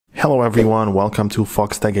Hello everyone, welcome to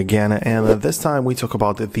Foxtecc again, and this time we talk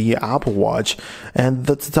about the Apple Watch, and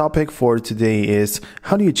the topic for today is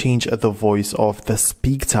how do you change the voice of the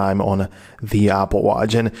speak time on the Apple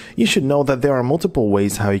Watch. And you should know that there are multiple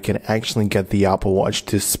ways how you can actually get the Apple Watch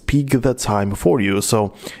to speak the time for you,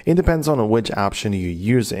 so it depends on which option you're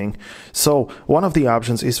using. So one of the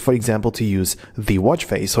options is, for example, to use the watch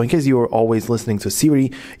face. So in case you're always listening to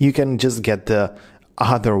Siri, you can just get the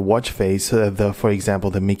other watch face, for example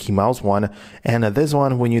the Mickey Mouse one, and this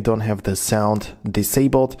one, when you don't have the sound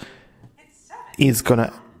disabled, is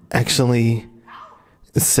gonna actually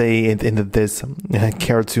say it in this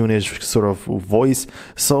cartoonish sort of voice.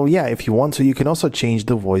 So yeah, if you want to, you can also change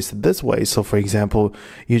the voice this way. So for example,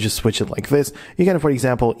 you just switch it like this. You can, for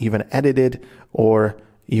example, even edit it, or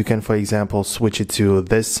you can, for example, switch it to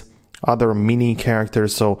this other mini character.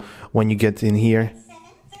 So when you get in here,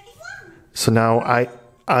 so now I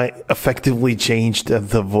effectively changed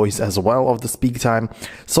the voice as well of the speak time.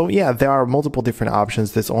 So yeah, there are multiple different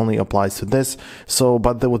options. This only applies to this. So,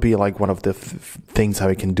 but that would be like one of the things how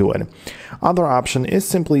you can do it. Other option is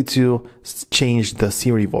simply to change the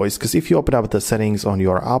Siri voice, because if you open up the settings on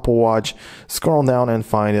your Apple Watch, scroll down and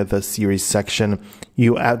find the Siri section,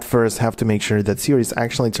 you at first have to make sure that Siri is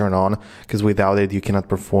actually turned on, because without it you cannot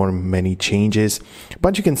perform many changes.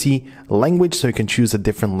 But you can see language, so you can choose a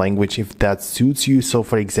different language if that suits you. So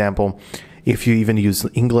for example, if you even use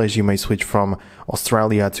English, you may switch from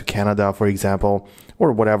Australia to Canada, for example,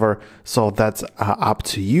 or whatever. So that's up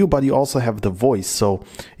to you, but you also have the voice, so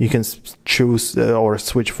you can choose or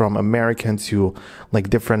switch from American to like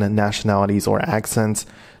different nationalities or accents.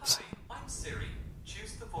 Hi, I'm Siri.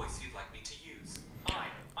 Choose the voice you'd like me to use. Hi,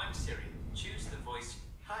 I'm Siri. Choose the voice.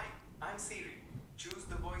 Hi, I'm Siri. Choose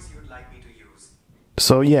the voice you'd like me to use.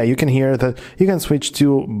 So yeah, you can hear that you can switch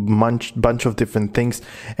to bunch of different things.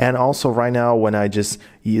 And also right now, when I just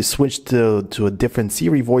switch to a different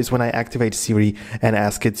Siri voice, when I activate Siri and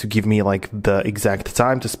ask it to give me like the exact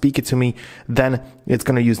time to speak it to me, then it's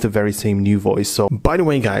going to use the very same new voice. So by the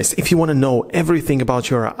way, guys, if you want to know everything about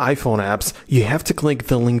your iPhone apps, you have to click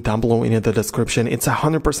the link down below in the description. It's a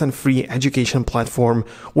 100% free education platform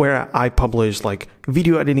where I publish like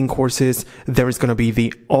video editing courses. There is going to be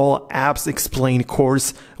the All Apps Explained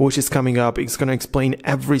course, which is coming up. It's going to explain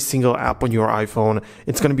every single app on your iPhone.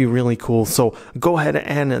 It's going to be really cool. So go ahead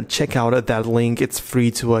and check out that link. It's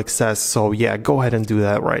free to access. So yeah, go ahead and do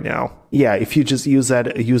that right now. Yeah, if you just use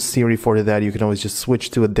Siri for that, you can always just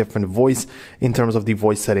switch to a different voice in terms of the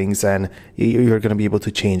voice settings, and you're going to be able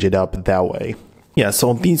to change it up that way. Yeah,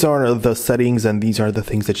 so these are the settings and these are the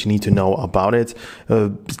things that you need to know about it.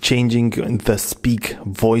 Changing the speak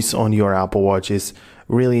voice on your Apple Watch is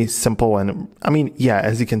really simple, and I mean, yeah,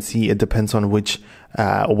 as you can see, it depends on which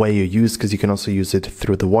way you use, because you can also use it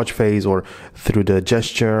through the watch face or through the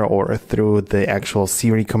gesture or through the actual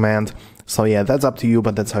Siri command. So yeah, that's up to you,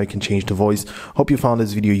 but that's how you can change the voice. Hope you found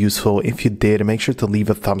this video useful. If you did, make sure to leave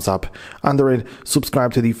a thumbs up under it.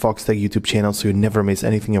 Subscribe to the Foxtecc YouTube channel so you never miss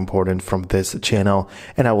anything important from this channel.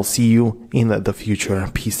 And I will see you in the future.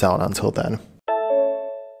 Peace out until then.